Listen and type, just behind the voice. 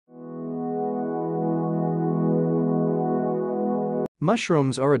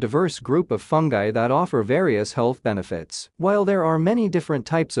Mushrooms are a diverse group of fungi that offer various health benefits. While there are many different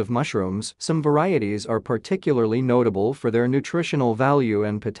types of mushrooms, some varieties are particularly notable for their nutritional value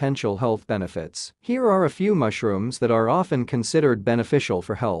and potential health benefits. Here are a few mushrooms that are often considered beneficial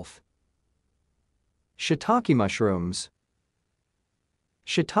for health. Shiitake mushrooms.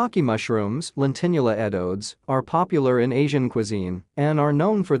 Shiitake mushrooms, Lentinula edodes, are popular in Asian cuisine and are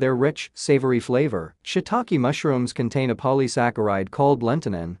known for their rich, savory flavor. Shiitake mushrooms contain a polysaccharide called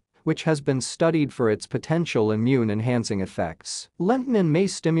lentinin, which has been studied for its potential immune-enhancing effects. Lentinin may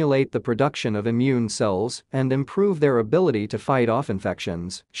stimulate the production of immune cells and improve their ability to fight off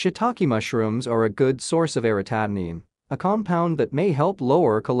infections. Shiitake mushrooms are a good source of aritatinine, a compound that may help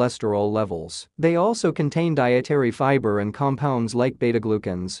lower cholesterol levels. They also contain dietary fiber and compounds like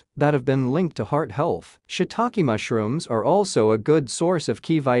beta-glucans that have been linked to heart health. Shiitake mushrooms are also a good source of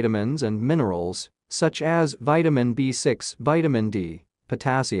key vitamins and minerals, such as vitamin B6, vitamin D,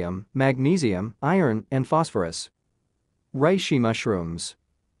 potassium, magnesium, iron, and phosphorus. Reishi mushrooms.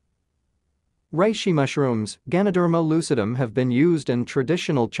 Reishi mushrooms, Ganoderma lucidum, have been used in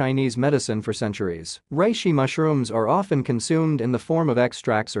traditional Chinese medicine for centuries. Reishi mushrooms are often consumed in the form of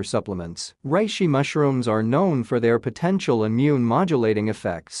extracts or supplements. Reishi mushrooms are known for their potential immune-modulating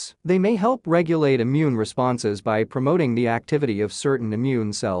effects. They may help regulate immune responses by promoting the activity of certain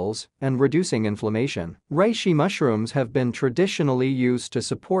immune cells and reducing inflammation. Reishi mushrooms have been traditionally used to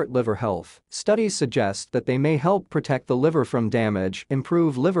support liver health. Studies suggest that they may help protect the liver from damage,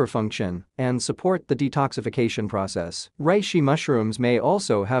 improve liver function, and support the detoxification process. Reishi mushrooms may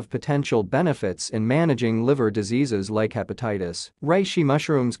also have potential benefits in managing liver diseases like hepatitis. Reishi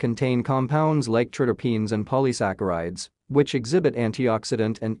mushrooms contain compounds like triterpenes and polysaccharides, which exhibit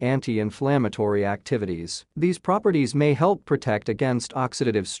antioxidant and anti-inflammatory activities. These properties may help protect against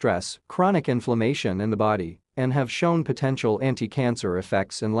oxidative stress, chronic inflammation in the body, and have shown potential anti-cancer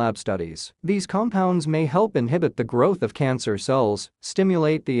effects in lab studies. These compounds may help inhibit the growth of cancer cells,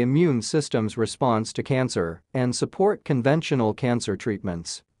 stimulate the immune system's response to cancer, and support conventional cancer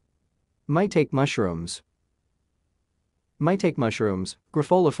treatments. Maitake mushrooms. Maitake mushrooms,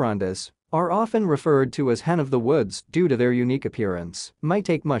 Grifolifrondis, are often referred to as hen of the woods due to their unique appearance.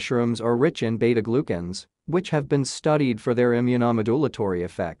 Maitake mushrooms are rich in beta-glucans, which have been studied for their immunomodulatory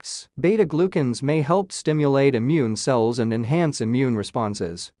effects. Beta-glucans may help stimulate immune cells and enhance immune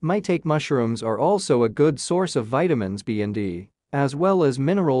responses. Maitake mushrooms are also a good source of vitamins B and D, as well as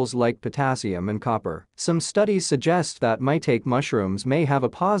minerals like potassium and copper. Some studies suggest that maitake mushrooms may have a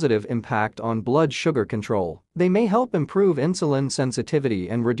positive impact on blood sugar control. They may help improve insulin sensitivity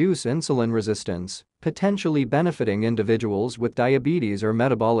and reduce insulin resistance, potentially benefiting individuals with diabetes or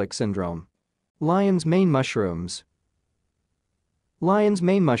metabolic syndrome. Lion's mane mushrooms. Lion's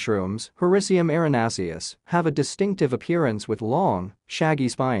mane mushrooms, Hericium erinaceus, have a distinctive appearance with long, shaggy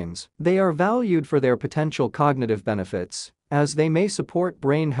spines. They are valued for their potential cognitive benefits, as they may support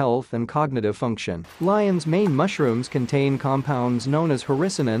brain health and cognitive function. Lion's mane mushrooms contain compounds known as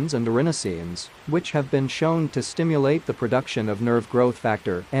hericinins and erinacines, which have been shown to stimulate the production of nerve growth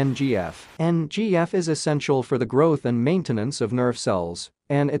factor, NGF. NGF is essential for the growth and maintenance of nerve cells,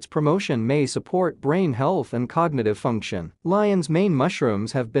 and its promotion may support brain health and cognitive function. Lion's mane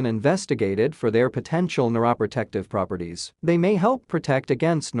mushrooms have been investigated for their potential neuroprotective properties. They may help protect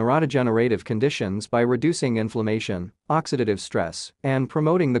against neurodegenerative conditions by reducing inflammation, oxidative stress, and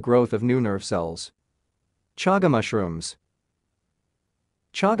promoting the growth of new nerve cells. Chaga mushrooms.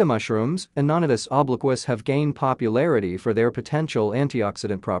 Chaga mushrooms, Anonitus obliquus, have gained popularity for their potential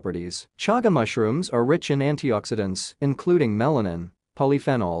antioxidant properties. Chaga mushrooms are rich in antioxidants, including melanin,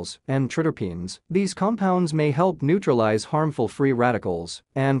 polyphenols, and triterpenes. These compounds may help neutralize harmful free radicals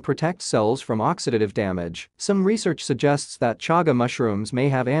and protect cells from oxidative damage. Some research suggests that chaga mushrooms may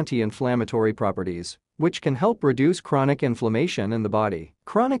have anti-inflammatory properties, which can help reduce chronic inflammation in the body.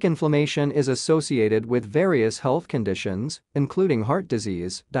 Chronic inflammation is associated with various health conditions, including heart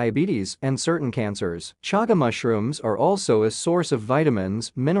disease, diabetes, and certain cancers. Chaga mushrooms are also a source of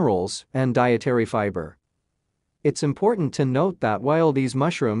vitamins, minerals, and dietary fiber. It's important to note that while these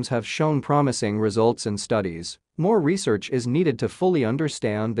mushrooms have shown promising results in studies, more research is needed to fully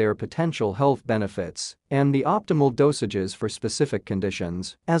understand their potential health benefits and the optimal dosages for specific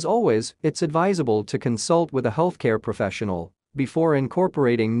conditions. As always, it's advisable to consult with a healthcare professional before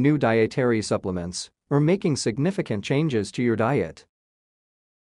incorporating new dietary supplements or making significant changes to your diet.